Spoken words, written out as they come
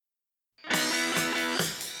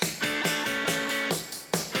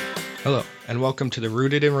Hello, and welcome to the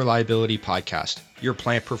Rooted in Reliability podcast, your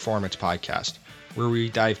plant performance podcast, where we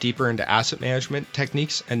dive deeper into asset management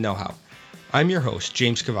techniques and know-how. I'm your host,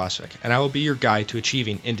 James Kovacevic, and I will be your guide to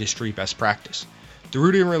achieving industry best practice. The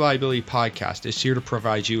Rooted in Reliability podcast is here to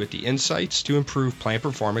provide you with the insights to improve plant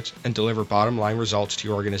performance and deliver bottom-line results to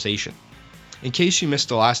your organization. In case you missed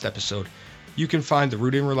the last episode, you can find the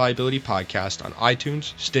Rooted in Reliability podcast on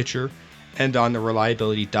iTunes, Stitcher, and on the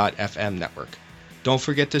Reliability.fm network. Don't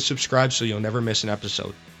forget to subscribe so you'll never miss an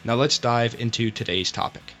episode. Now let's dive into today's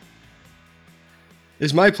topic. It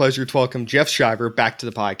is my pleasure to welcome Jeff Shiver back to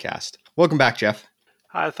the podcast. Welcome back, Jeff.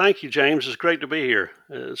 Hi, thank you, James. It's great to be here.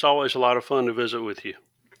 It's always a lot of fun to visit with you.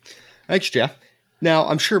 Thanks, Jeff. Now,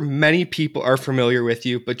 I'm sure many people are familiar with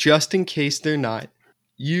you, but just in case they're not,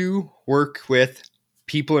 you work with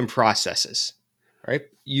people and processes, right?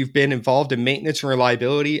 You've been involved in maintenance and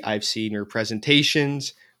reliability. I've seen your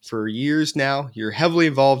presentations for years now. You're heavily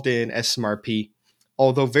involved in SMRP.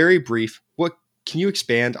 Although very brief, can you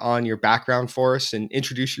expand on your background for us and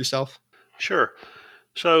introduce yourself? Sure.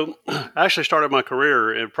 So I actually started my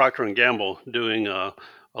career at Procter & Gamble doing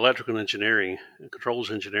electrical engineering, controls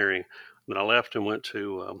engineering. Then I left and went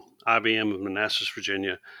to IBM in Manassas,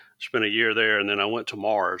 Virginia. Spent a year there, and then I went to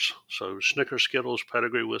Mars. So Snickers, Skittles,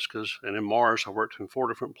 Pedigree, Whiskas, and in Mars I worked in 4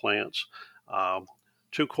 different plants,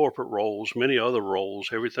 2 corporate roles, many other roles,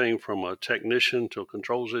 everything from a technician to a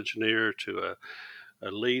controls engineer to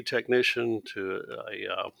a lead technician to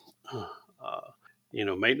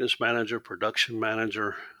maintenance manager, production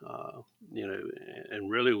manager,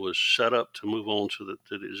 and really was set up to move on to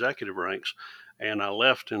the executive ranks. And I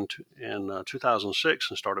left in 2006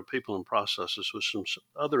 and started People and Processes with some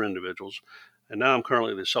other individuals. And now I'm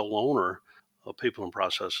currently the sole owner of People and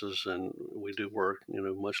Processes, and we do work,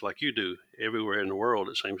 much like you do, everywhere in the world,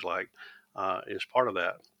 it seems like, is part of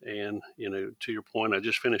that. And, to your point, I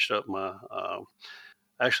just finished up my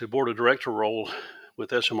actually board of director role with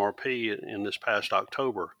SMRP in this past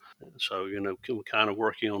October. So, we're kind of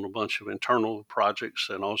working on a bunch of internal projects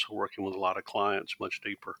and also working with a lot of clients much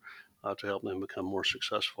deeper to help them become more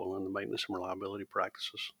successful in the maintenance and reliability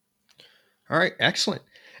practices. All right, excellent.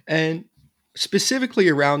 And specifically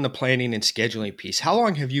around the planning and scheduling piece, how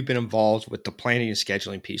long have you been involved with the planning and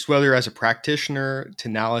scheduling piece, whether as a practitioner to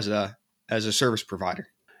now as a service provider?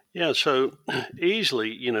 Yeah, so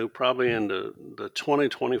easily, probably in the 20,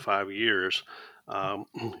 25 years,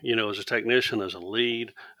 as a technician, as a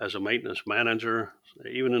lead, as a maintenance manager,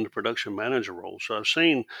 even in the production manager role. So I've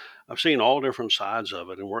seen all different sides of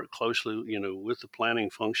it and worked closely, with the planning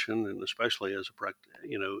function, and especially as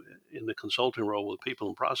in the consulting role with people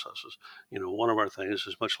and processes. One of our things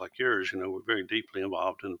is much like yours. We're very deeply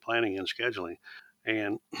involved in planning and scheduling.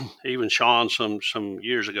 And even Sean, some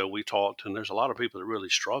years ago, we talked, and there's a lot of people that really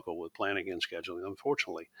struggle with planning and scheduling,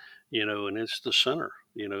 unfortunately, and it's the center,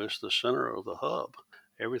 it's the center of the hub.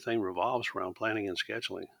 Everything revolves around planning and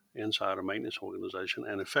scheduling inside a maintenance organization,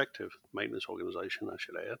 an effective maintenance organization, I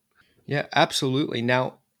should add. Yeah, absolutely.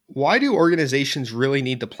 Now, why do organizations really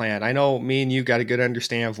need to plan? I know me and you got a good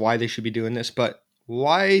understanding of why they should be doing this, but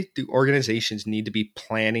why do organizations need to be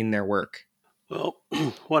planning their work? Well,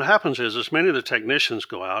 what happens is many of the technicians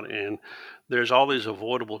go out and there's all these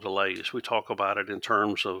avoidable delays. We talk about it in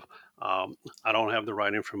terms of I don't have the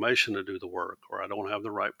right information to do the work, or I don't have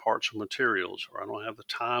the right parts and materials, or I don't have the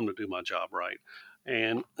time to do my job right.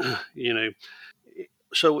 And, you know,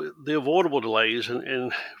 so the avoidable delays,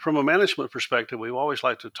 and from a management perspective, we've always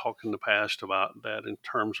liked to talk in the past about that in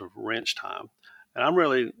terms of wrench time. And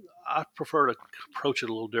I prefer to approach it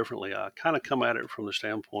a little differently. I kind of come at it from the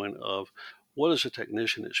standpoint of what is a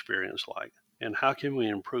technician experience like, and how can we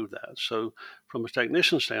improve that? So, from a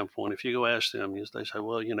technician standpoint, if you go ask them, they say,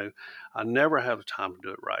 well, I never have the time to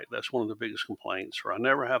do it right. That's one of the biggest complaints. Or I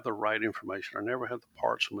never have the right information. I never have the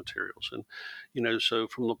parts and materials. And so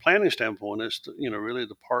from the planning standpoint, it's really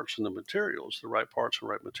the parts and the materials, the right parts and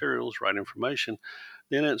right materials, right information.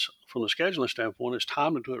 Then it's from the scheduling standpoint, it's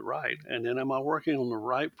time to do it right. And then am I working on the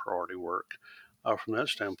right priority work from that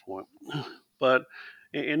standpoint? But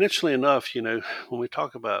initially enough, when we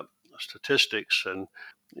talk about statistics, and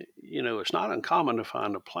it's not uncommon to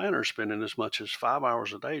find a planner spending as much as 5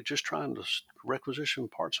 hours a day just trying to requisition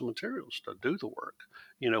parts and materials to do the work.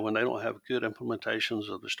 When they don't have good implementations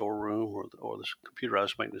of the storeroom or the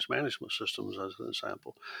computerized maintenance management systems, as an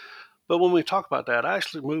example. But when we talk about that, I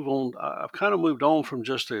actually move on. I've kind of moved on from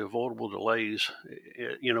just the avoidable delays.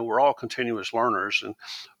 We're all continuous learners. And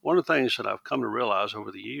one of the things that I've come to realize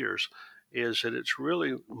over the years is that it's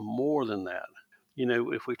really more than that.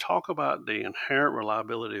 If we talk about the inherent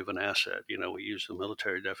reliability of an asset, we use the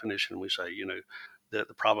military definition. We say, that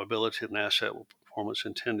the probability of an asset will perform its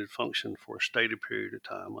intended function for a stated period of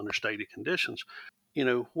time under stated conditions.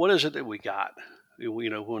 What is it that we got?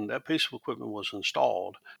 When that piece of equipment was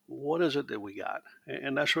installed, what is it that we got?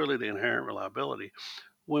 And that's really the inherent reliability.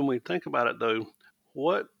 When we think about it, though,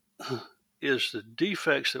 what is the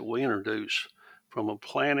defects that we introduce from a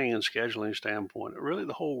planning and scheduling standpoint, really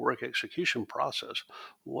the whole work execution process?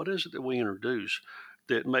 What is it that we introduce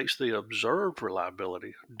that makes the observed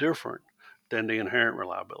reliability different than the inherent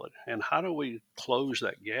reliability? And how do we close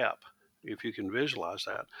that gap, if you can visualize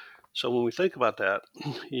that? So when we think about that,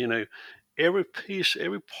 every piece,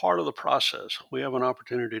 every part of the process, we have an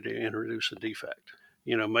opportunity to introduce a defect.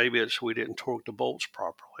 Maybe it's we didn't torque the bolts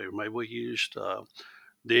properly, or maybe we used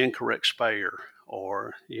the incorrect spare,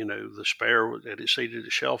 or the spare that exceeded the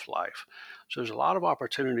shelf life. So there's a lot of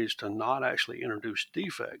opportunities to not actually introduce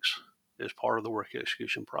defects as part of the work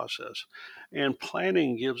execution process. And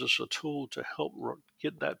planning gives us a tool to help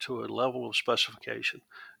get that to a level of specification.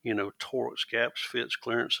 Torques, gaps, fits,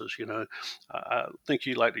 clearances. I think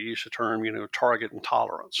you like to use the term, target and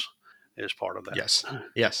tolerance as part of that.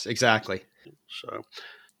 Yes, exactly. So,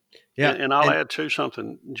 Yeah. and I'll add to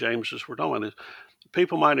something, James, as we're done with this.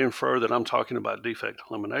 People might infer that I'm talking about defect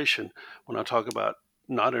elimination when I talk about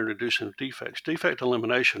not introducing defects. Defect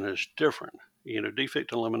elimination is different.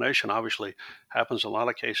 Defect elimination obviously happens in a lot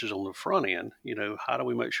of cases on the front end. How do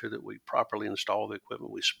we make sure that we properly install the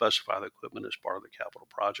equipment, we specify the equipment as part of the capital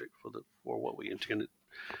project for what we intended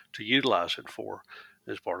to utilize it for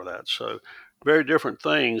as part of that. So very different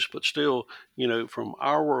things, but still, from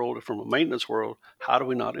our world, from a maintenance world, how do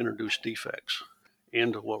we not introduce defects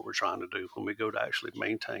into what we're trying to do when we go to actually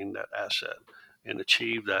maintain that asset and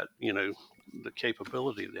achieve that, the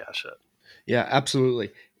capability of the asset? Yeah,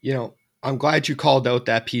 absolutely. I'm glad you called out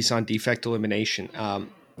that piece on defect elimination.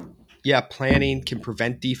 Planning can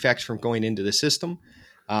prevent defects from going into the system,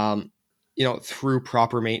 through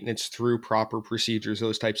proper maintenance, through proper procedures,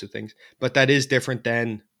 those types of things. But that is different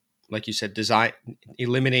than, like you said, design,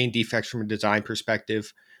 eliminating defects from a design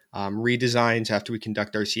perspective, redesigns after we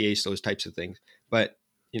conduct RCAs, those types of things. But,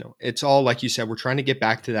 it's all, like you said, we're trying to get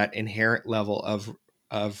back to that inherent level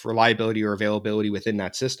of reliability or availability within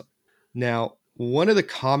that system. Now, one of the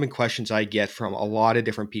common questions I get from a lot of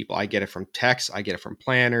different people, I get it from techs, I get it from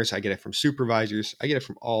planners, I get it from supervisors, I get it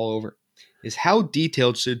from all over, is how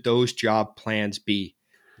detailed should those job plans be?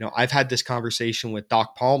 I've had this conversation with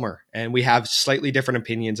Doc Palmer, and we have slightly different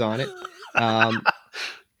opinions on it.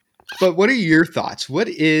 But what are your thoughts? What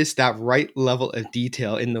is that right level of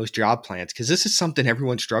detail in those job plans? Because this is something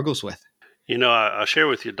everyone struggles with. I share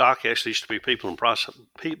with you, Doc actually used to be people in process,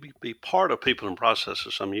 be part of People and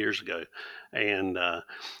Processes some years ago, and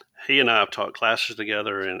he and I have taught classes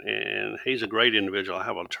together, and he's a great individual. I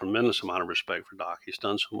have a tremendous amount of respect for Doc. He's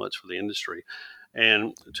done so much for the industry,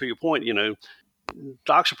 and to your point,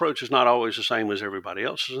 Doc's approach is not always the same as everybody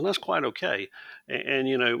else's, and that's quite okay.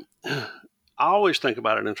 And I always think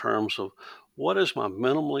about it in terms of what is my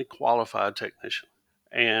minimally qualified technician,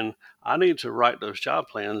 and I need to write those job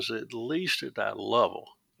plans at least at that level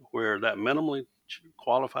where that minimally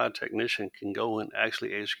qualified technician can go and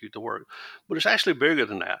actually execute the work. But it's actually bigger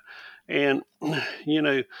than that. And,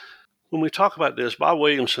 when we talk about this, Bob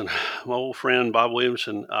Williamson, my old friend Bob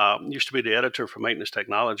Williamson, used to be the editor for Maintenance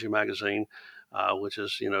Technology magazine, which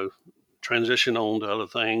is, transition on to other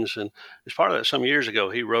things. And as part of that, some years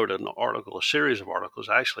ago, he wrote an article, a series of articles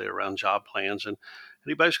actually around job plans. And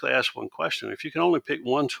he basically asked one question: if you can only pick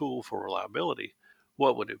one tool for reliability,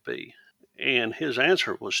 what would it be? And his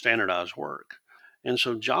answer was standardized work. And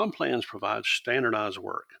so job plans provide standardized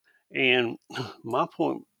work. And my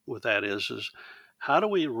point with that is how do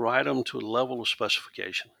we write them to a level of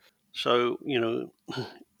specification? So,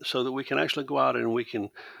 so that we can actually go out and we can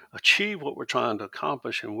achieve what we're trying to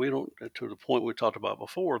accomplish, and we don't, to the point we talked about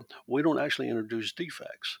before, we don't actually introduce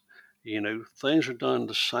defects. Things are done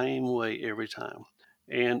the same way every time.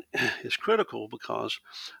 And it's critical because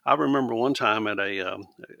I remember one time at a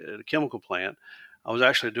chemical plant, I was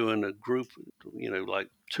actually doing a group, like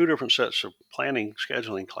two different sets of planning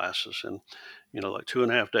scheduling classes, and like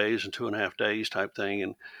 2.5 days and 2.5 days type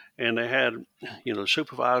thing. And they had,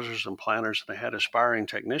 supervisors and planners, and they had aspiring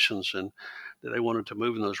technicians, and they wanted to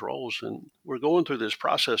move in those roles. And we're going through this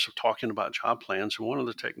process of talking about job plans. And one of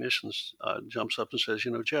the technicians jumps up and says,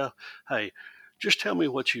 Jeff, hey, just tell me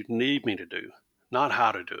what you need me to do, not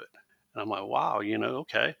how to do it. And I'm like, wow,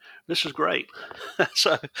 okay, this is great.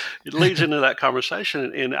 So it leads into that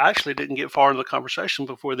conversation, and I actually didn't get far into the conversation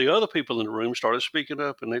before the other people in the room started speaking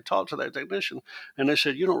up, and they talked to that technician, and they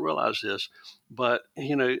said, you don't realize this, but,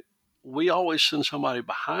 we always send somebody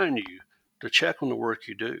behind you to check on the work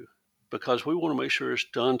you do. because we want to make sure it's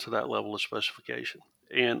done to that level of specification.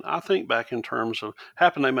 And I think back in terms of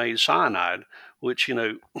happened they made cyanide, which,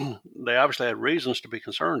 they obviously had reasons to be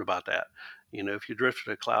concerned about that. If you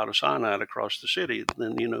drifted a cloud of cyanide across the city,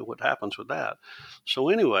 then you know what happens with that. So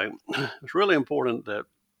anyway, it's really important that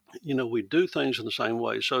we do things in the same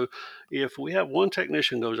way. So if we have one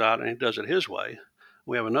technician goes out and he does it his way,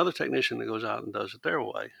 we have another technician that goes out and does it their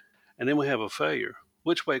way, and then we have a failure.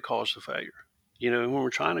 Which way caused the failure? When we're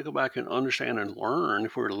trying to go back and understand and learn,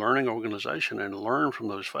 if we're a learning organization and learn from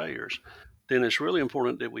those failures, then it's really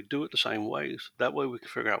important that we do it the same ways. That way we can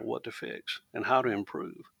figure out what to fix and how to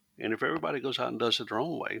improve. And if everybody goes out and does it their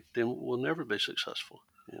own way, then we'll never be successful.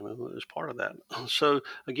 As part of that. So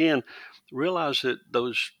again, realize that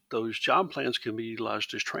those job plans can be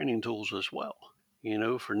utilized as training tools as well.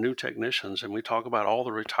 For new technicians, and we talk about all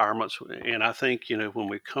the retirements. And I think when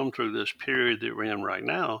we come through this period that we're in right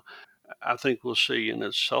now, I think we'll see an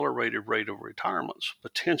accelerated rate of retirements.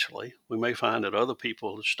 Potentially, we may find that other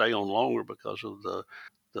people stay on longer because of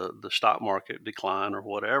the stock market decline or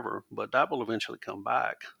whatever, but that will eventually come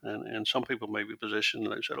back. And some people may be positioned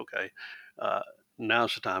and they said, okay,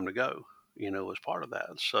 now's the time to go, as part of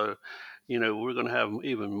that. So, we're going to have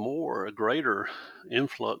even more, a greater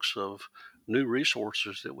influx of new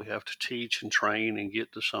resources that we have to teach and train and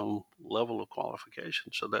get to some level of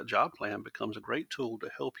qualification. So that job plan becomes a great tool to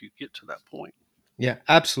help you get to that point. Yeah,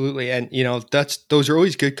 absolutely. And those are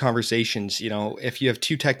always good conversations. If you have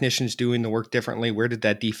two technicians doing the work differently, where did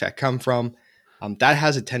that defect come from? That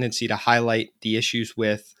has a tendency to highlight the issues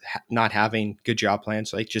with not having good job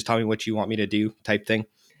plans, like just tell me what you want me to do type thing.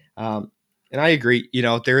 And I agree,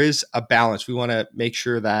 there is a balance. We want to make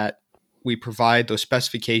sure that we provide those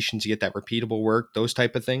specifications to get that repeatable work, those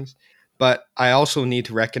type of things. But I also need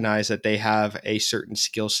to recognize that they have a certain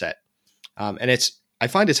skill set. And I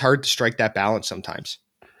find it's hard to strike that balance sometimes.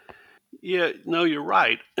 Yeah, no, you're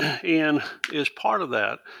right. And as part of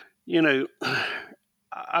that, you know,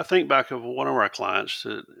 I think back of one of our clients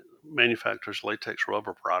that manufactures latex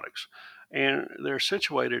rubber products, and they're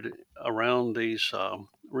situated around these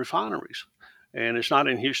refineries. And it's not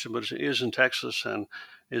in Houston, but it is in Texas, and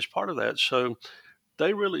is part of that. So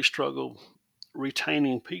they really struggle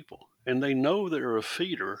retaining people, and they know they're a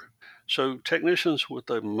feeder. So technicians with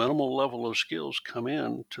a minimal level of skills come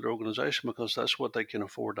in to the organization because that's what they can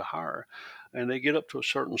afford to hire. And they get up to a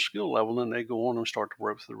certain skill level and they go on and start to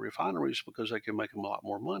work for the refineries because they can make them a lot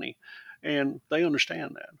more money. And they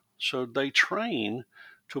understand that. So they train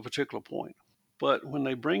to a particular point. But when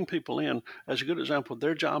they bring people in, as a good example,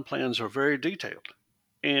 their job plans are very detailed.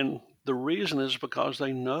 And the reason is because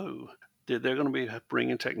they know that they're going to be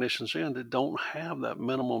bringing technicians in that don't have that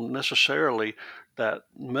minimum necessarily, that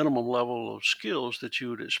minimum level of skills that you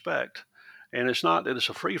would expect. And it's not that it's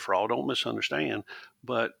a free for all, don't misunderstand,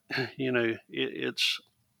 but it's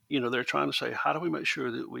they're trying to say, how do we make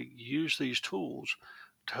sure that we use these tools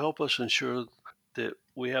to help us ensure that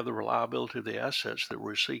we have the reliability of the assets that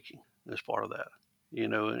we're seeking as part of that.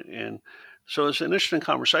 And so it's an interesting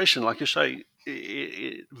conversation. Like you say,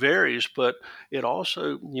 it varies, but it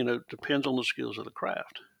also, depends on the skills of the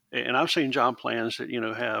craft. And I've seen job plans that,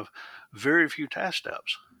 have very few task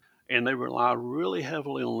steps, and they rely really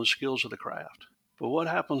heavily on the skills of the craft. But what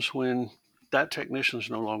happens when that technician is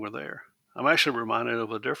no longer there? I'm actually reminded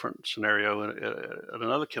of a different scenario at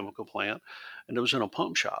another chemical plant, and it was in a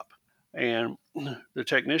pump shop. And the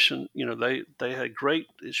technician, they had great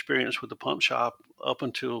experience with the pump shop up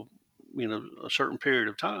until a certain period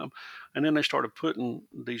of time, and then they started putting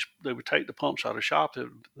these. They would take the pumps out of shop,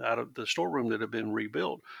 out of the storeroom that had been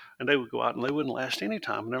rebuilt, and they would go out and they wouldn't last any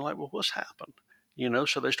time. And they're like, "Well, what's happened?"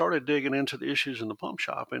 So they started digging into the issues in the pump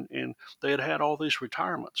shop, and they had all these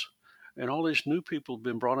retirements. And all these new people had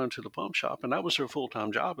been brought into the pump shop, and that was their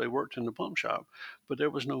full-time job. They worked in the pump shop, but there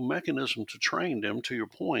was no mechanism to train them, to your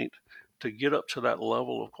point, to get up to that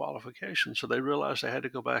level of qualification. So they realized they had to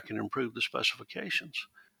go back and improve the specifications,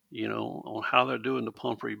 on how they're doing the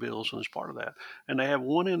pump rebuilds, and as part of that. And they have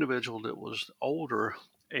one individual that was older,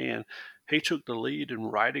 and he took the lead in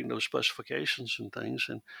writing those specifications and things.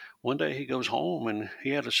 And one day he goes home, and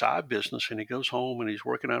he had a side business, and he goes home and he's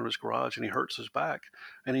working out of his garage and he hurts his back,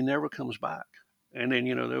 and he never comes back. And then,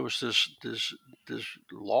 there was this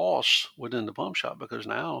loss within the pump shop because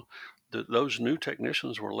now those new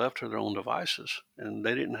technicians were left to their own devices, and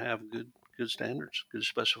they didn't have good standards, good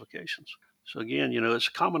specifications. So again, it's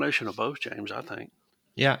a combination of both, James, I think.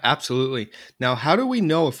 Yeah, absolutely. Now, how do we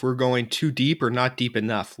know if we're going too deep or not deep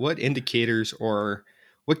enough? What indicators or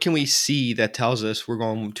what can we see that tells us we're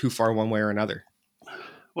going too far one way or another?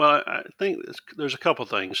 Well, I think there's a couple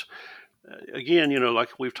things. again, like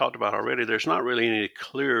we've talked about already, there's not really any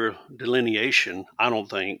clear delineation, I don't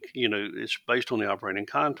think. It's based on the operating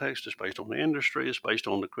context, it's based on the industry, it's based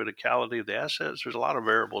on the criticality of the assets. There's a lot of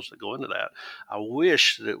variables that go into that. I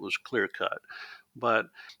wish that it was clear cut, but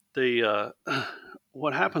the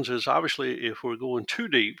what happens is, obviously, if we're going too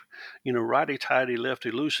deep, righty tighty, lefty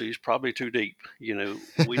loosey is probably too deep.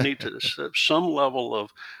 We need to set some level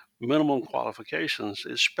of minimum qualifications,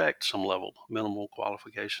 expect some level of minimal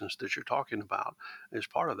qualifications that you're talking about as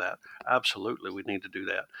part of that. Absolutely, we need to do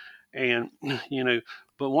that. And,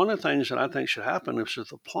 but one of the things that I think should happen is that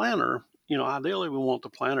the planner, ideally we want the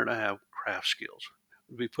planner to have craft skills,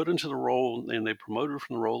 be put into the role, and they promoted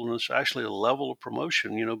from the role, and it's actually a level of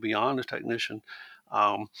promotion, beyond the technician.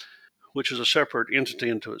 Which is a separate entity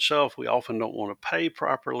into itself. We often don't want to pay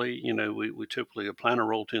properly. We typically, a planner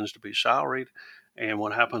role tends to be salaried, and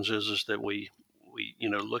what happens is that we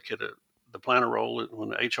look at the planner role when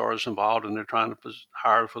the HR is involved and they're trying to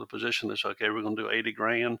hire for the position. They say, okay, we're going to do 80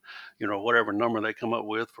 grand, whatever number they come up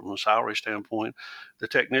with from a salary standpoint. The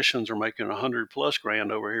technicians are making 100 plus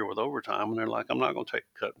grand over here with overtime, and they're like, I'm not going to take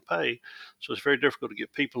a cut in pay. So it's very difficult to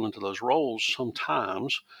get people into those roles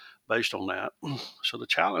sometimes based on that. So the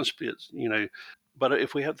challenge is, but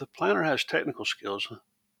if the planner has technical skills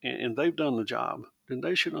and they've done the job, then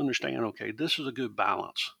they should understand, okay, this is a good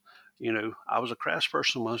balance. I was a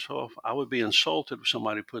craftsperson myself. I would be insulted if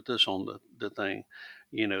somebody put this on the thing,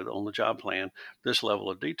 on the job plan, this level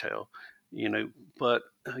of detail, but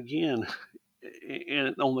again,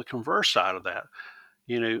 and on the converse side of that,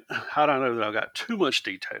 how do I know that I got too much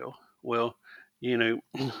detail? Well, you know,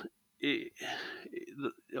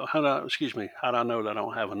 how do I know that I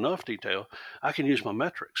don't have enough detail? I can use my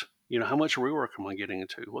metrics. How much rework am I getting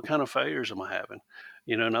into? What kind of failures am I having?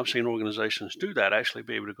 And I've seen organizations do that, actually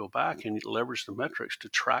be able to go back and leverage the metrics to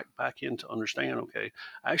track back in to understand, okay,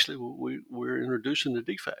 actually we're introducing the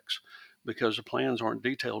defects because the plans aren't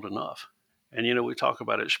detailed enough. And, we talk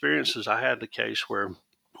about experiences. I had the case where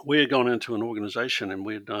we had gone into an organization and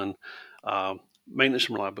we had done maintenance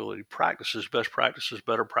and reliability practices, best practices,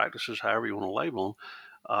 better practices, however you want to label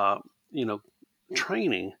them,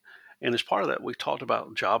 training. And as part of that, we talked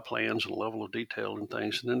about job plans and level of detail and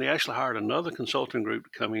things. And then they actually hired another consulting group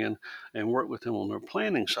to come in and work with them on their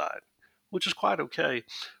planning side, which is quite okay.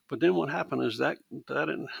 But then what happened is that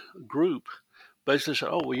group basically said,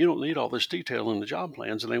 oh, well, you don't need all this detail in the job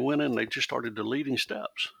plans. And they went in and they just started deleting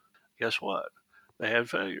steps. Guess what? They had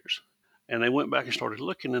failures. And they went back and started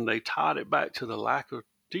looking, and they tied it back to the lack of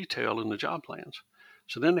detail in the job plans.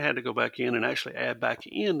 So then they had to go back in and actually add back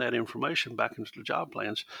in that information back into the job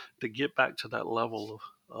plans to get back to that level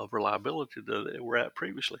of reliability that they were at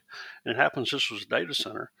previously. And it happens this was a data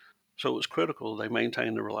center, so it was critical they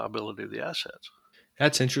maintain the reliability of the assets.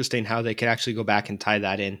 That's interesting how they can actually go back and tie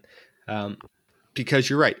that in. Because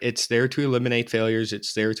you're right, it's there to eliminate failures.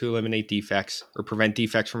 It's there to eliminate defects or prevent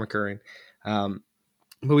defects from occurring.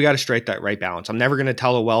 But we got to strike that right balance. I'm never going to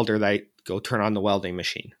tell a welder that go turn on the welding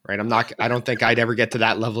machine, right? I don't think I'd ever get to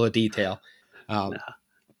that level of detail.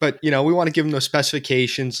 But, we want to give them those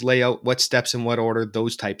specifications, lay out what steps in what order,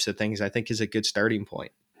 those types of things, I think is a good starting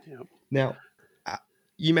point. Yep. Now,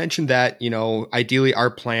 you mentioned that, ideally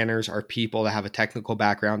our planners are people that have a technical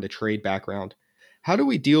background, a trade background. How do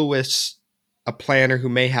we deal with a planner who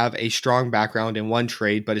may have a strong background in one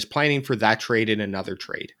trade, but is planning for that trade in another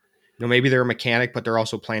trade? Maybe they're a mechanic, but they're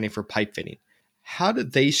also planning for pipe fitting. How do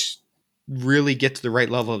they really get to the right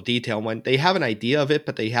level of detail when they have an idea of it,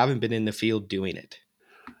 but they haven't been in the field doing it?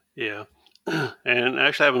 Yeah. And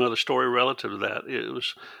actually I have another story relative to that. It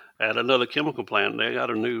was at another chemical plant. They got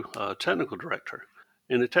a new technical director,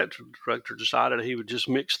 and the technical director decided he would just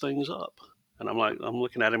mix things up. And I'm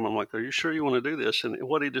looking at him, I'm like, are you sure you want to do this? And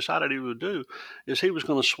what he decided he would do is he was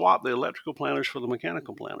going to swap the electrical planners for the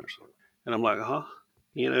mechanical planners. And I'm like,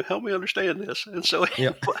 help me understand this. And so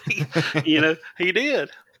anyway, he did.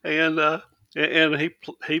 And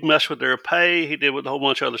he messed with their pay. He did with a whole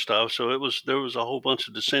bunch of other stuff. So there was a whole bunch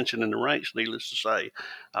of dissension in the ranks, needless to say,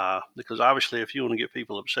 because obviously if you want to get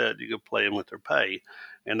people upset, you go play them with their pay.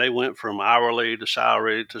 And they went from hourly to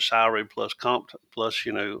salary plus comp plus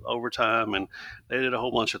overtime, and they did a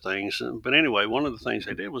whole bunch of things. But anyway, one of the things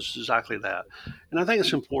they did was exactly that. And I think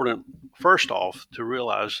it's important, first off, to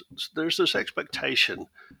realize there's this expectation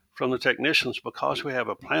from the technicians, because we have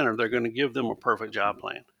a planner, they're going to give them a perfect job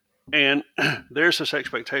plan. And there's this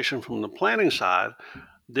expectation from the planning side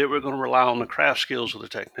that we're going to rely on the craft skills of the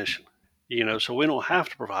technician, so we don't have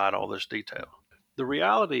to provide all this detail. The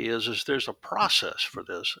reality is there's a process for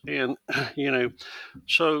this, and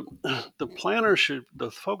so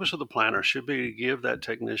the focus of the planner should be to give that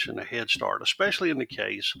technician a head start, especially in the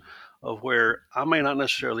case of where I may not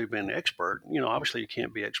necessarily be an expert. Obviously you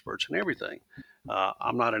can't be experts in everything.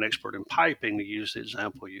 I'm not an expert in piping, to use the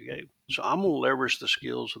example you gave. So I'm going to leverage the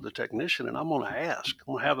skills of the technician, and I'm going to ask.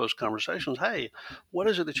 I'm going to have those conversations. Hey, what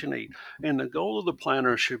is it that you need? And the goal of the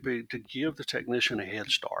planner should be to give the technician a head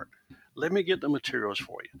start. Let me get the materials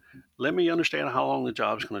for you. Let me understand how long the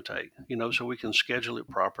job's going to take, so we can schedule it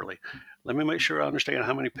properly. Let me make sure I understand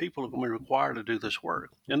how many people are going to be required to do this work.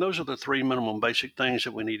 And those are the three minimum basic things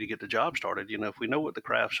that we need to get the job started. If we know what the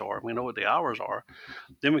crafts are, we know what the hours are,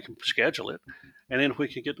 then we can schedule it. And then if we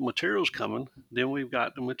can get the materials coming, then we've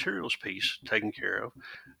got the materials piece taken care of.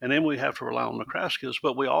 And then we have to rely on the craft skills,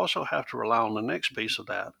 but we also have to rely on the next piece of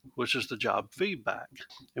that, which is the job feedback.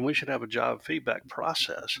 And we should have a job feedback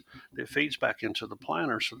process that feeds back into the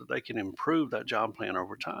planner so that they can improve that job plan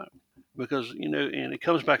over time. Because, and it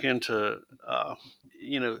comes back into, I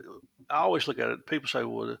always look at it, people say,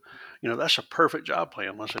 well, that's a perfect job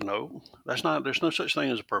plan. I said, no, that's not, there's no such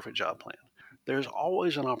thing as a perfect job plan. There's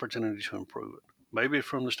always an opportunity to improve it. Maybe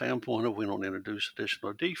from the standpoint of we don't introduce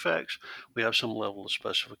additional defects, we have some level of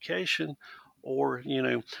specification, or,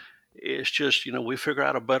 it's just, we figure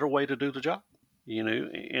out a better way to do the job,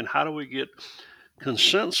 and how do we get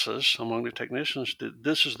consensus among the technicians that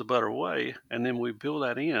this is the better way, and then we build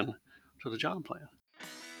that in to the job plan.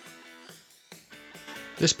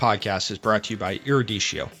 This podcast is brought to you by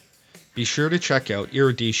Eruditio. Be sure to check out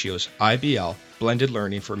Eruditio's IBL Blended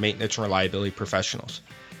Learning for Maintenance and Reliability Professionals.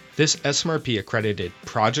 This SMRP accredited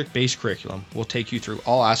project-based curriculum will take you through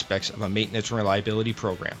all aspects of a maintenance and reliability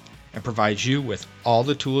program and provides you with all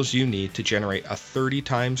the tools you need to generate a 30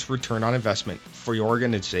 times return on investment for your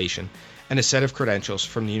organization and a set of credentials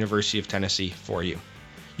from the University of Tennessee for you.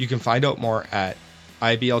 You can find out more at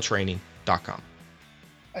ibltraining.com.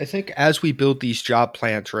 I think as we build these job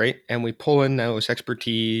plans, right, and we pull in those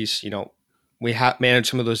expertise, we manage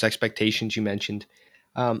some of those expectations you mentioned.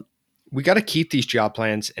 We got to keep these job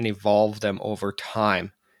plans and evolve them over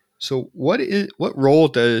time. So what role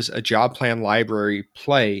does a job plan library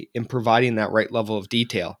play in providing that right level of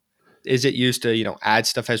detail? Is it used to, add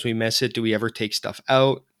stuff as we miss it? Do we ever take stuff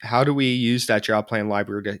out? How do we use that job plan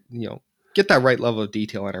library to, get that right level of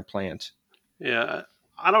detail in our plans? Yeah,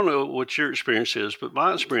 I don't know what your experience is, but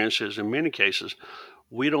my experience is in many cases,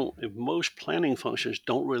 most planning functions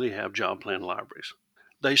don't really have job plan libraries.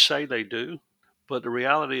 They say they do, but the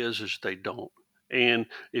reality is they don't. And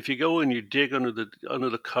if you go and you dig under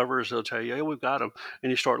the covers, they'll tell you, "Hey, we've got them," and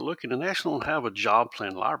you start looking, and they actually don't have a job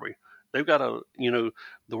plan library. They've got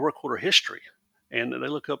the work order history, and they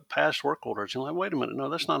look up past work orders, and like, wait a minute, no,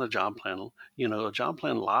 that's not a job plan. A job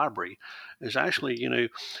plan library is actually,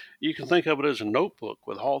 you can think of it as a notebook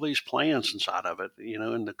with all these plans inside of it,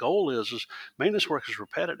 and the goal is maintenance work is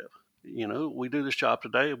repetitive. We do this job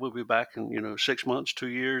today, we'll be back in, 6 months, 2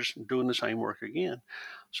 years doing the same work again.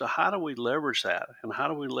 So how do we leverage that? And how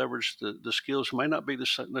do we leverage the skills? It may not be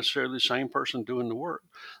necessarily the same person doing the work.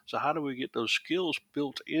 So how do we get those skills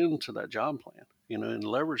built into that job plan, and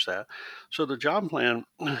leverage that? So the job plan,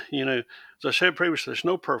 as I said previously, there's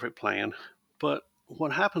no perfect plan, but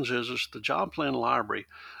what happens is the job plan library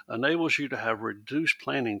enables you to have reduced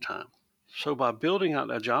planning time. So by building out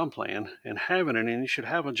that job plan and having it, and you should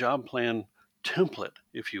have a job plan template,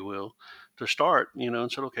 if you will, to start,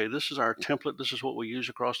 and said, okay, this is our template. This is what we use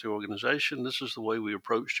across the organization. This is the way we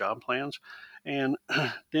approach job plans. And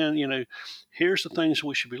then, here's the things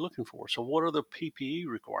we should be looking for. So what are the PPE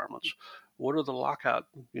requirements? What are the lockout,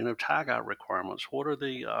 tag out requirements? What are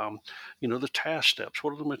the, the task steps?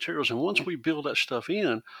 What are the materials? And once we build that stuff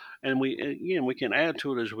in, and we can add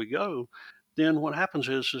to it as we go, then what happens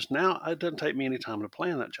is now it doesn't take me any time to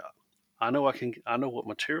plan that job. I know what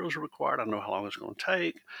materials are required. I know how long it's going to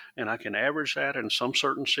take, and I can average that. And some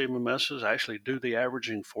certain CMMSs actually do the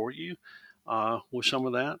averaging for you with some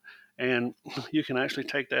of that. And you can actually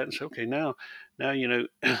take that and say, okay, now,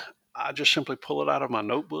 I just simply pull it out of my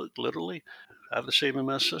notebook, literally, out of the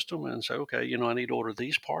CMMS system, and say, okay, I need to order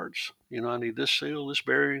these parts. I need this seal, this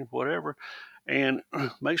bearing, whatever, and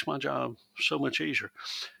makes my job so much easier.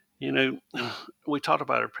 We talked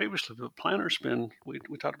about it previously, but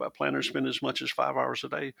we talked about planners spend as much as 5 hours a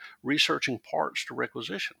day researching parts to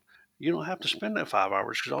requisition. You don't have to spend that 5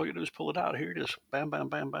 hours because all you do is pull it out. Here it is. Bam, bam,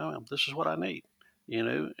 bam, bam. This is what I need,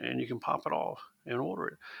 and you can pop it off and order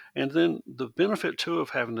it. And then the benefit too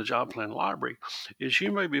of having the job plan library is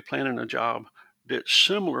you may be planning a job that's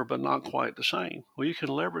similar but not quite the same. Well, you can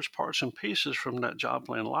leverage parts and pieces from that job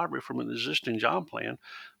plan library from an existing job plan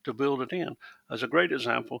to build it in. As a great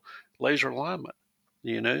example, laser alignment.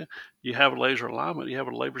 You know, you have a laser alignment, you have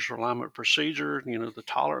a laser alignment procedure, the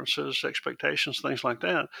tolerances, expectations, things like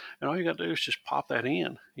that. And all you got to do is just pop that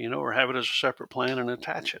in, or have it as a separate plan and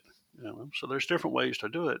attach it. So there's different ways to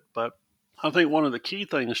do it. But I think one of the key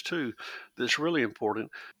things, too, that's really important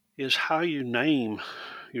is how you name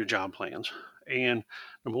your job plans. And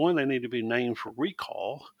number one, they need to be named for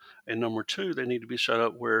recall. And number two, they need to be set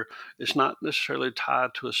up where it's not necessarily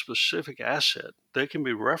tied to a specific asset. They can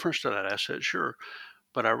be referenced to that asset, sure,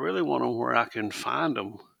 but I really want them where I can find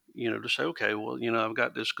them, to say, okay, well, I've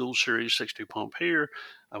got this Gould Series 60 pump here.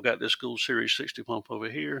 I've got this Gould Series 60 pump over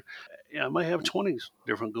here. I may have 20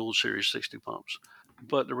 different Gould Series 60 pumps,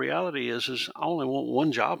 but the reality is I only want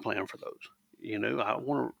one job plan for those. I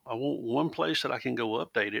want one place that I can go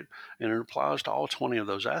update it, and it applies to all 20 of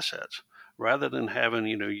those assets, rather than having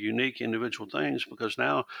unique individual things. Because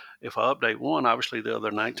now, if I update one, obviously the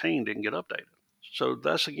other 19 didn't get updated. So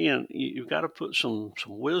that's, again, you've got to put some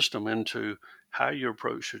wisdom into how you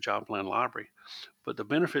approach your job plan library. But the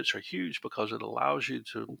benefits are huge because it allows you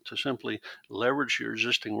to simply leverage your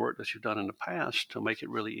existing work that you've done in the past to make it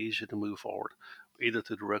really easy to move forward, either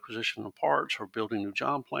through the requisition of parts or building new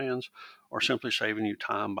job plans, or simply saving you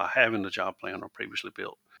time by having the job plan or previously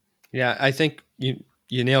built. Yeah, I think you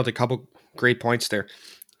nailed a couple great points there.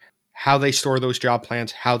 How they store those job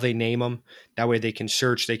plans, how they name them. That way they can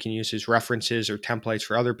search, they can use as references or templates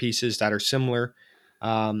for other pieces that are similar.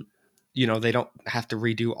 Um, they don't have to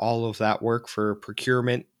redo all of that work for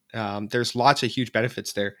procurement. There's lots of huge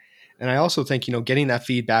benefits there. And I also think, getting that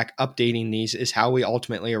feedback, updating these is how we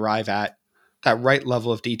ultimately arrive at that right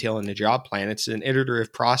level of detail in the job plan. It's an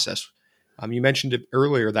iterative process. You mentioned it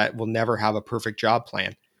earlier that we'll never have a perfect job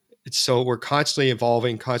plan. So we're constantly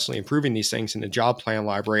evolving, constantly improving these things, and the job plan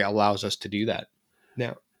library allows us to do that.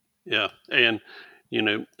 Now, yeah, and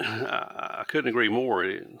I couldn't agree more.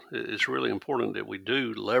 It's really important that we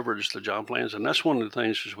do leverage the job plans, and that's one of the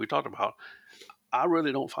things, as we talked about. I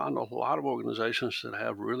really don't find a lot of organizations that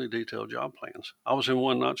have really detailed job plans. I was in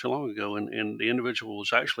one not too long ago, and the individual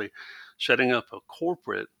was actually setting up a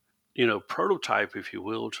corporate, prototype, if you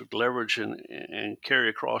will, to leverage and carry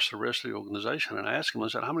across the rest of the organization. And I asked him, I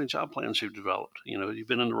said, how many job plans you've developed? You've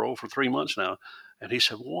been in the role for 3 months now. And he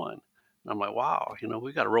said, one. And I'm like, wow,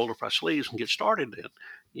 we got to roll up our sleeves and get started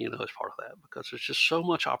then, as part of that, because there's just so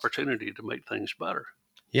much opportunity to make things better.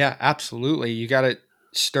 yeah, absolutely. You got to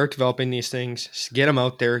start developing these things, get them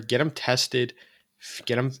out there, get them tested,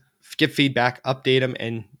 get feedback, update them,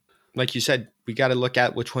 and like you said, we got to look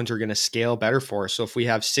at which ones are going to scale better for us. So if we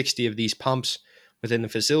have 60 of these pumps within the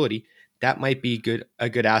facility, that might be a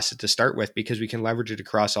good asset to start with because we can leverage it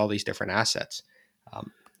across all these different assets.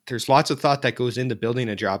 There's lots of thought that goes into building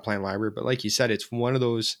a job plan library, but like you said, it's one of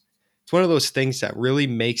those things that really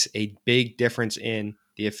makes a big difference in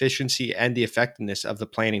the efficiency and the effectiveness of the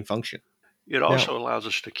planning function. It Now, also allows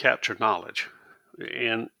us to capture knowledge.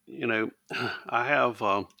 And, I have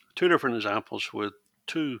two different examples with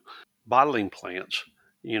two bottling plants.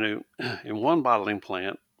 In one bottling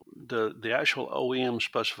plant, the actual OEM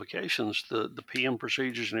specifications, the PM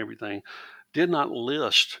procedures and everything, did not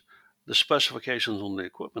list the specifications on the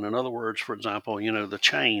equipment. In other words, for example, the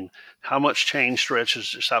chain, how much chain stretch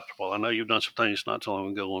is acceptable. I know you've done some things not too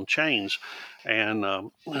long ago on chains, and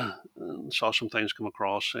saw some things come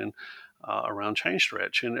across and around chain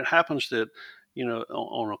stretch. And it happens that,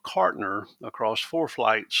 on a cartoner across 4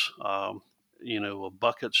 flights, of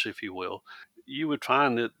buckets, if you will, you would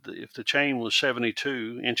find that if the chain was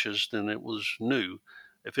 72 inches, then it was new.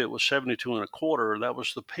 If it was 72 and a quarter, that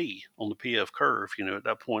was the P on the PF curve. At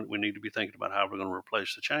that point, we need to be thinking about how we're going to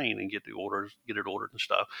replace the chain and get it ordered and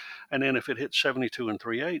stuff. And then if it hit 72 and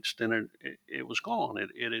 3/8, then it was gone.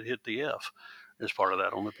 It had hit the F as part of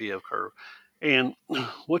that on the PF curve. And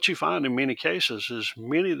what you find in many cases is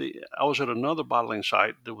I was at another bottling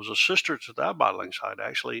site that was a sister to that bottling site,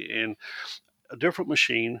 actually, in a different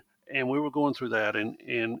machine. And we were going through that,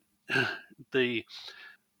 and the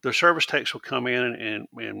service techs would come in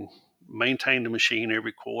and maintain the machine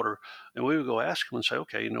every quarter. And we would go ask them and say,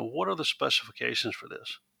 okay, what are the specifications for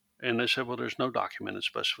this? And they said, well, there's no documented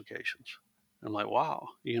specifications. I'm like, wow,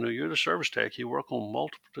 you're the service tech. You work on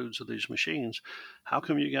multitudes of these machines. How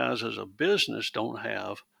come you guys as a business don't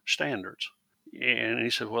have standards? And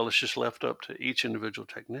he said, well, it's just left up to each individual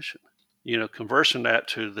technician. Conversing that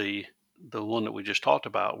to the one that we just talked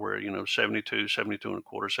about, where 72, 72 and a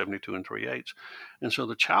quarter, 72 and 3/8. And so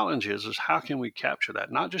the challenge is how can we capture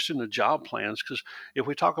that, not just in the job plans? Because if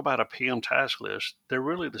we talk about a PM task list, they're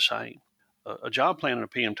really the same. A job plan and a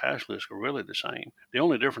PM task list are really the same. The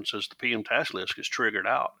only difference is the PM task list gets triggered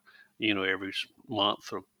out, every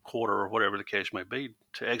month or quarter or whatever the case may be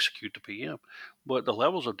to execute the PM. But the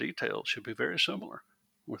levels of detail should be very similar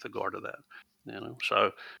with regard to that.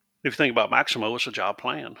 So if you think about Maximo, it's a job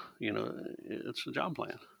plan. It's a job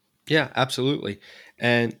plan. Yeah, absolutely.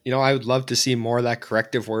 And, I would love to see more of that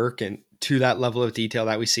corrective work and to that level of detail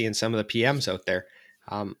that we see in some of the PMs out there.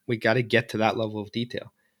 We got to get to that level of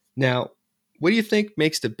detail. Now, what do you think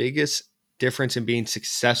makes the biggest difference in being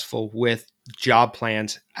successful with job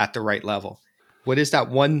plans at the right level? What is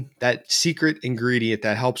that secret ingredient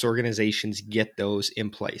that helps organizations get those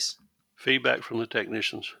in place? Feedback from the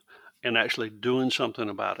technicians and actually doing something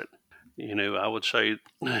about it. I would say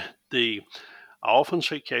I often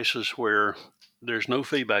see cases where there's no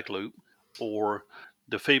feedback loop, or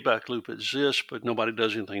the feedback loop exists, but nobody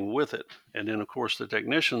does anything with it. And then, of course, the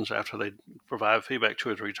technicians, after they provide feedback 2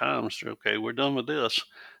 or 3 times, they're, okay, we're done with this,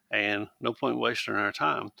 and no point wasting our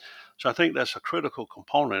time. So I think that's a critical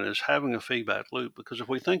component, is having a feedback loop, because if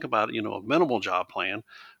we think about, a minimal job plan,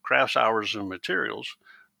 crafts, hours, and materials,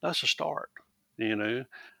 that's a start.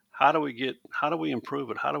 How do we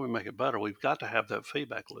improve it? How do we make it better? We've got to have that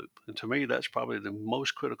feedback loop. And to me, that's probably the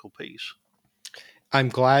most critical piece. I'm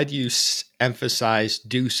glad you emphasized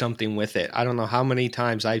do something with it. I don't know how many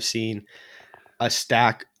times I've seen a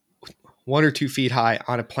stack 1 or 2 feet high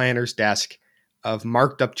on a planner's desk of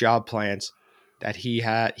marked up job plans that he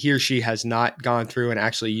or she has not gone through and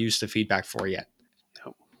actually used the feedback for yet.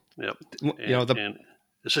 Yep. Yep. And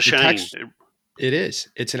it's a the shame. text,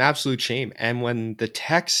 it's an absolute shame. And when the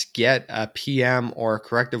techs get a PM or a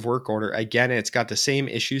corrective work order, again, it's got the same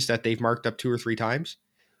issues that they've marked up 2 or 3 times.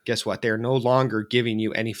 Guess what? They're no longer giving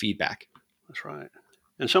you any feedback. That's right.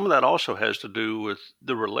 And some of that also has to do with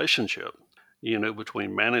the relationship,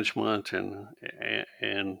 between management and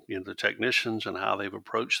the technicians, and how they've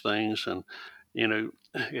approached things. And,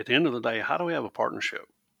 at the end of the day, how do we have a partnership?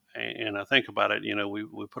 And I think about it,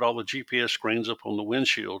 we put all the GPS screens up on the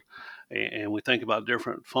windshield, and we think about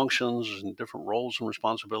different functions and different roles and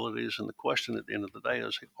responsibilities. And the question at the end of the day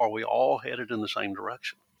is, are we all headed in the same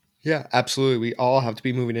direction? Yeah, absolutely. We all have to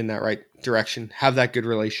be moving in that right direction, have that good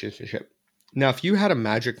relationship. Now, if you had a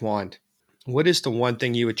magic wand, what is the one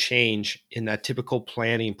thing you would change in that typical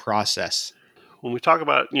planning process? When we talk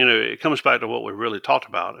about, it comes back to what we really talked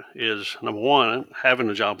about, is number one, having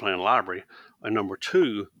a job plan library, and number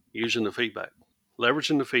two, using the feedback,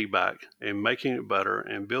 leveraging the feedback and making it better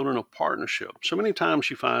and building a partnership. So many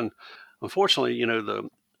times you find, unfortunately,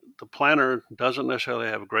 the planner doesn't necessarily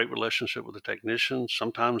have a great relationship with the technicians.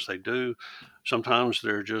 Sometimes they do. Sometimes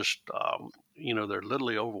they're just, they're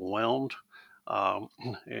literally overwhelmed, um,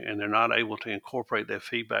 and they're not able to incorporate that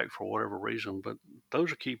feedback for whatever reason. But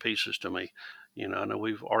those are key pieces to me. I know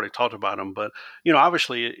we've already talked about them, but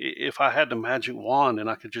obviously, if I had the magic wand and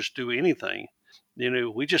I could just do anything,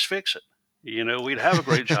 we just fix it. We'd have a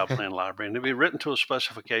great job plan library, and it'd be written to a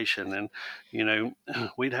specification, and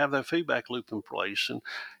we'd have that feedback loop in place.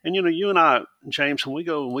 And you and I, James, when we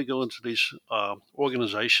go into these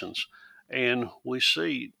organizations, and we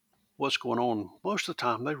see what's going on, most of the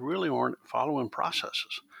time they really aren't following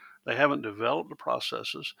processes. They haven't developed the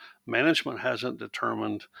processes. Management hasn't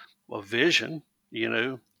determined a vision,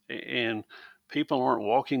 and people aren't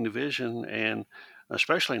walking the vision. And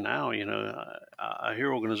especially now, I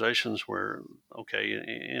hear organizations where, okay,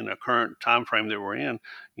 in the current time frame that we're in,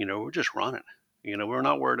 we're just running. We're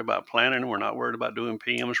not worried about planning. We're not worried about doing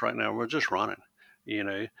PMs right now. We're just running. You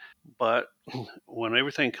know, but when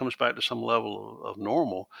everything comes back to some level of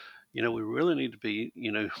normal, we really need to be,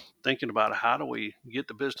 thinking about how do we get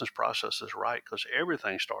the business processes right, because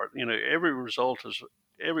everything starts,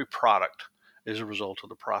 every product is a result of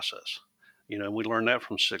the process. We learned that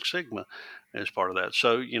from Six Sigma as part of that.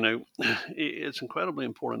 So, it's incredibly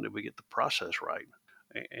important that we get the process right.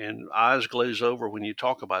 And eyes glaze over when you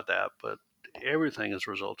talk about that, but everything is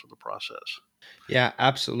a result of the process. Yeah,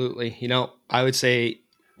 absolutely. I would say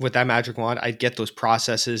with that magic wand, I'd get those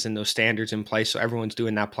processes and those standards in place so everyone's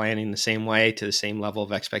doing that planning the same way to the same level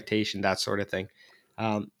of expectation, that sort of thing.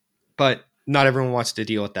 But not everyone wants to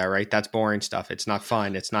deal with that, right? That's boring stuff. It's not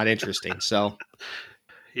fun. It's not interesting. So,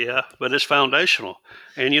 Yeah, but it's foundational.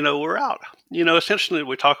 And, we're out. It's interesting that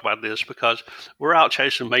we talk about this, because we're out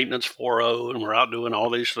chasing maintenance 4.0, and we're out doing all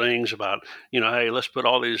these things about, hey, let's put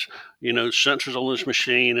all these, sensors on this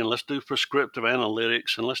machine, and let's do prescriptive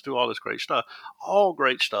analytics, and let's do all this great stuff. All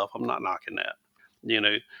great stuff. I'm not knocking that. You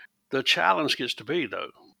know, the challenge gets to be,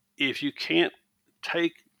 though, if you can't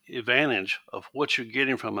take advantage of what you're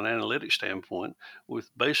getting from an analytic standpoint with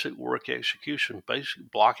basic work execution,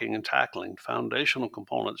 basic blocking and tackling, foundational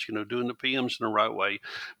components, doing the PMs in the right way,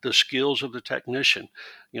 the skills of the technician,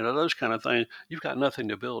 those kind of things, you've got nothing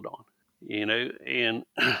to build on. and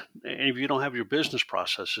if you don't have your business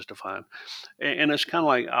processes defined, and it's kind of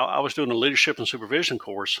like I was doing a leadership and supervision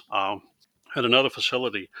course at another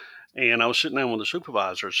facility, and I was sitting down with the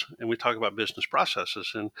supervisors, and we talk about business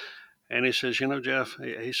processes, and he says, Jeff,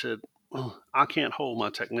 he said, I can't hold my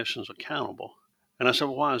technicians accountable. And I said,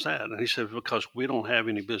 well, why is that? And he said, because we don't have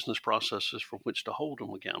any business processes from which to hold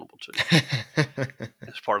them accountable to.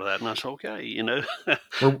 As part of that. And I said, okay,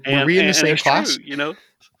 were we in the and same it's true, class?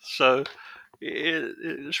 So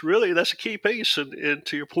it's really, that's a key piece. And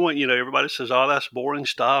to your point, everybody says, oh, that's boring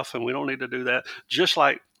stuff and we don't need to do that. Just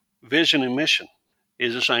like vision and mission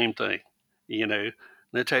is the same thing, And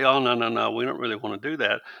they tell you, oh, no, we don't really want to do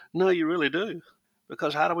that. No, you really do.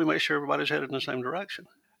 Because how do we make sure everybody's headed in the same direction?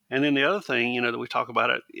 And then the other thing, that we talk about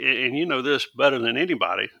it, and you know this better than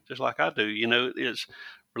anybody, just like I do, is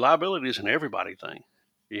reliability is an everybody thing.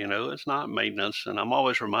 It's not maintenance. And I'm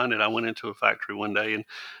always reminded, I went into a factory one day and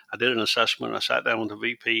I did an assessment. I sat down with the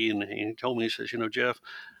VP and he told me, he says, Jeff,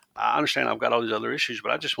 I understand I've got all these other issues,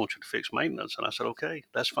 but I just want you to fix maintenance. And I said, okay,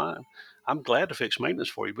 that's fine. I'm glad to fix maintenance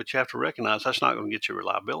for you, but you have to recognize that's not going to get you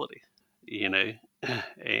reliability, you know.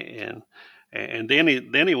 And then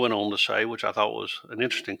he went on to say, which I thought was an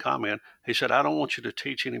interesting comment. He said, I don't want you to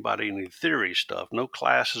teach anybody any theory stuff, no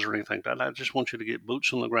classes or anything like that. I just want you to get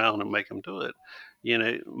boots on the ground and make them do it,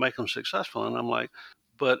 make them successful. And I'm like,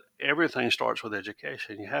 but everything starts with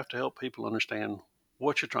education. You have to help people understand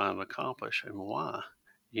what you're trying to accomplish and why.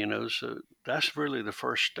 So that's really the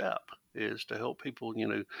first step, is to help people,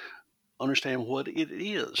 understand what it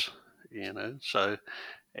is, so,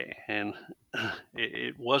 and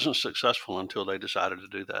it wasn't successful until they decided to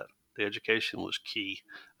do that. The education was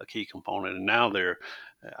a key component. And now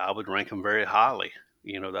I would rank them very highly,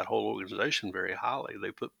 that whole organization very highly.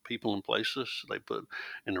 They put people in places, they put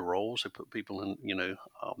in the roles, they put people in,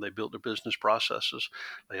 they built their business processes,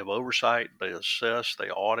 they have oversight, they assess, they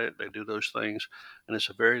audit, they do those things. And it's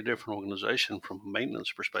a very different organization from a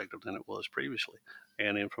maintenance perspective than it was previously,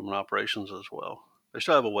 and then from an operations as well. They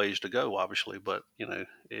still have a ways to go, obviously, but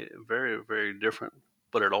very, very different.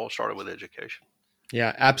 But it all started with education.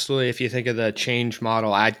 Yeah, absolutely. If you think of the change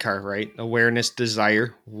model ADKAR, right? Awareness,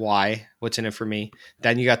 desire, why, what's in it for me.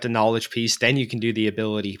 Then you got the knowledge piece. Then you can do the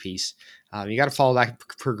ability piece. You got to follow that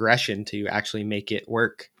progression to actually make it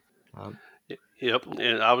work. Yep.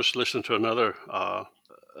 And I was listening to another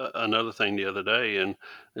thing the other day, and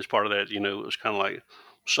as part of that, it was kind of like,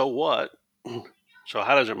 so what? So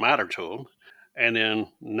how does it matter to them? And then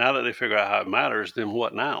now that they figure out how it matters, then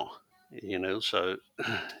what now? So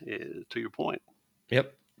to your point.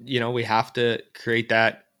 Yep. We have to create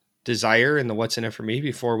that desire and the what's in it for me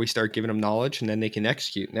before we start giving them knowledge, and then they can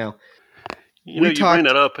execute. Now, we You bring talked.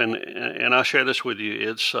 that up, and I share this with you.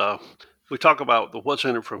 It's we talk about the what's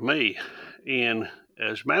in it for me, and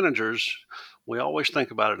as managers, we always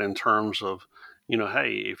think about it in terms of,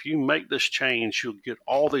 hey, if you make this change, you'll get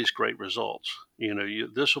all these great results.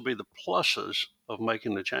 This will be the pluses of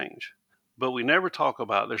making the change. But we never talk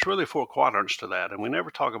about, there's really four quadrants to that, and we never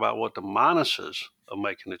talk about what the minuses of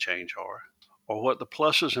making the change are, or what the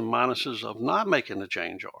pluses and minuses of not making the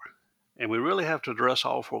change are. And we really have to address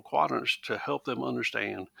all four quadrants to help them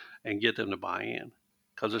understand and get them to buy in.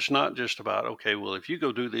 Because it's not just about, okay, well, if you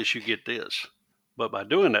go do this, you get this. But by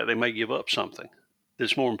doing that, they may give up something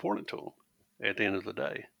that's more important to them at the end of the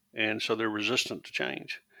day. And so they're resistant to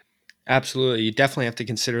change. Absolutely. You definitely have to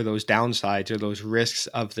consider those downsides or those risks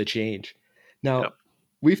of the change. Now, Yep.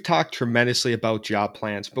 we've talked tremendously about job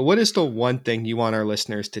plans, but what is the one thing you want our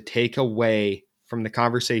listeners to take away from the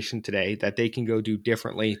conversation today that they can go do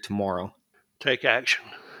differently tomorrow? Take action.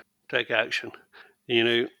 Take action. You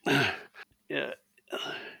know, yeah,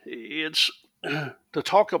 it's to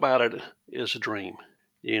talk about it is a dream.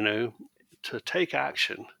 You know, to take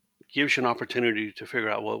action gives you an opportunity to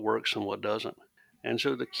figure out what works and what doesn't. And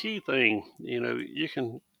so the key thing, you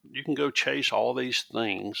can go chase all these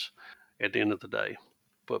things at the end of the day,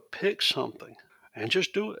 but pick something and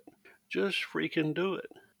just do it. Just freaking do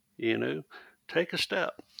it. You know, take a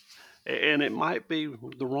step. And it might be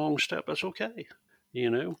the wrong step. That's okay.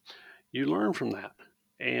 You know, you learn from that.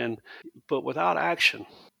 And but without action,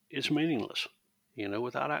 it's meaningless.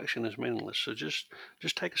 Without action is meaningless. So just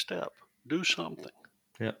take a step. Do something.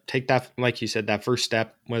 Yeah, take that, like you said, that first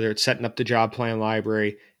step, whether it's setting up the job plan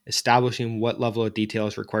library, establishing what level of detail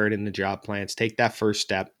is required in the job plans. Take that first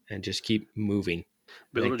step and just keep moving. I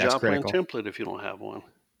Build a think that's job plan critical. template if you don't have one.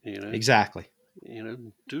 You know, Exactly.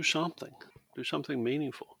 do something. Do something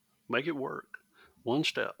meaningful. Make it work. One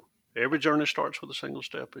step. Every journey starts with a single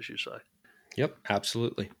step, as you say. Yep,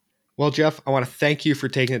 absolutely. Well, Jeff, I want to thank you for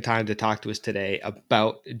taking the time to talk to us today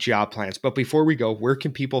about job plans. But before we go, where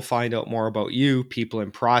can people find out more about you, people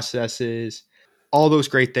and processes, all those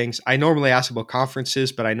great things? I normally ask about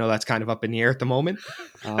conferences, but I know that's kind of up in the air at the moment.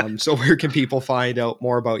 So where can people find out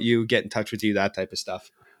more about you, get in touch with you, that type of stuff?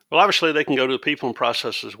 Well, obviously, they can go to the People and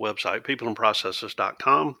Processes website,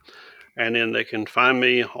 peopleandprocesses.com, and then they can find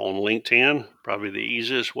me on LinkedIn, probably the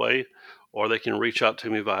easiest way, or they can reach out to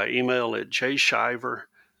me via email at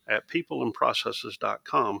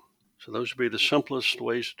jshiver@peopleandprocesses.com. So those would be the simplest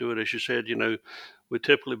ways to do it. As you said, we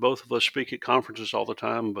typically, both of us, speak at conferences all the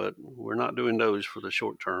time, but we're not doing those for the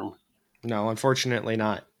short term. No, unfortunately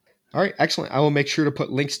not. All right, excellent. I will make sure to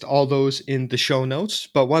put links to all those in the show notes.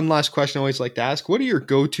 But one last question I always like to ask, what are your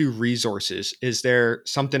go-to resources? Is there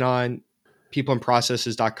something on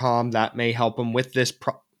peopleandprocesses.com that may help them with this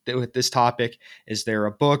topic? Is there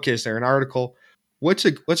a book? Is there an article? What's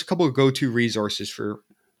a couple of go-to resources for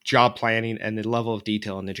job planning and the level of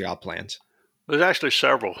detail in the job plans? There's actually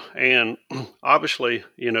several. And obviously,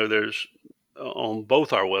 there's on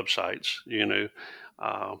both our websites,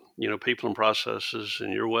 People and Processes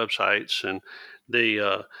and your websites and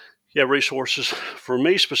the resources. For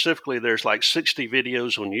me specifically, there's like 60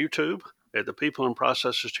 videos on YouTube at the People and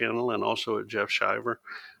Processes channel and also at Jeff Shiver,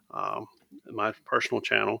 my personal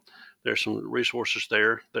channel. There's some resources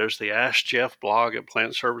there. There's the Ask Jeff blog at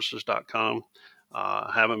plantservices.com.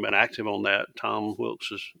 I haven't been active on that. Tom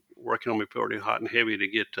Wilkes is working on me pretty hot and heavy to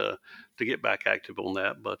get back active on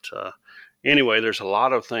that. But anyway, there's a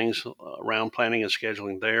lot of things around planning and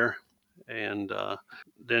scheduling there. And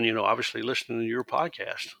then, obviously listening to your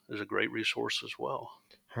podcast is a great resource as well.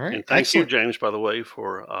 All right. And thank Excellent. you, James, by the way,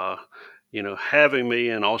 for having me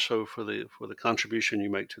and also for the contribution you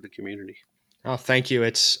make to the community. Oh, thank you.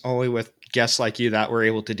 It's only with guests like you that we're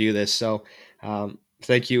able to do this. So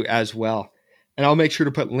thank you as well. And I'll make sure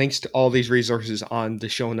to put links to all these resources on the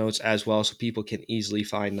show notes as well so people can easily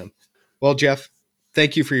find them. Well, Jeff,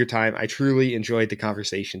 thank you for your time. I truly enjoyed the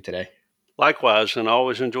conversation today. Likewise, and I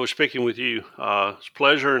always enjoy speaking with you. It's a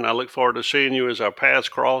pleasure, and I look forward to seeing you as our paths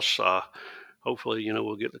cross. Hopefully,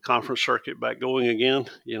 we'll get the conference circuit back going again,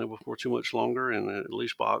 before too much longer, and at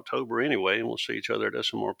least by October anyway, and we'll see each other at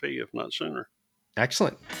SMRP, if not sooner.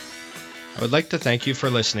 Excellent. I would like to thank you for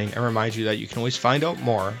listening and remind you that you can always find out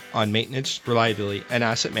more on maintenance, reliability, and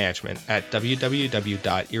asset management at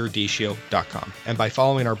www.iridicio.com and by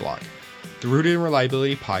following our blog. The Rooted in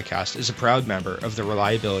Reliability podcast is a proud member of the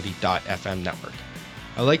Reliability.fm network.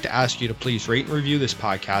 I'd like to ask you to please rate and review this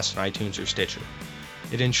podcast on iTunes or Stitcher.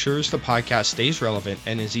 It ensures the podcast stays relevant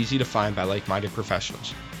and is easy to find by like-minded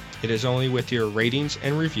professionals. It is only with your ratings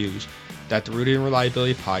and reviews that the Rooted in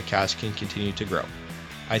Reliability podcast can continue to grow.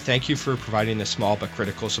 I thank you for providing this small but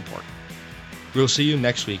critical support. We'll see you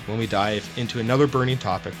next week when we dive into another burning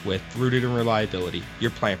topic with Rooted in Reliability,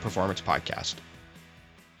 your plant performance podcast.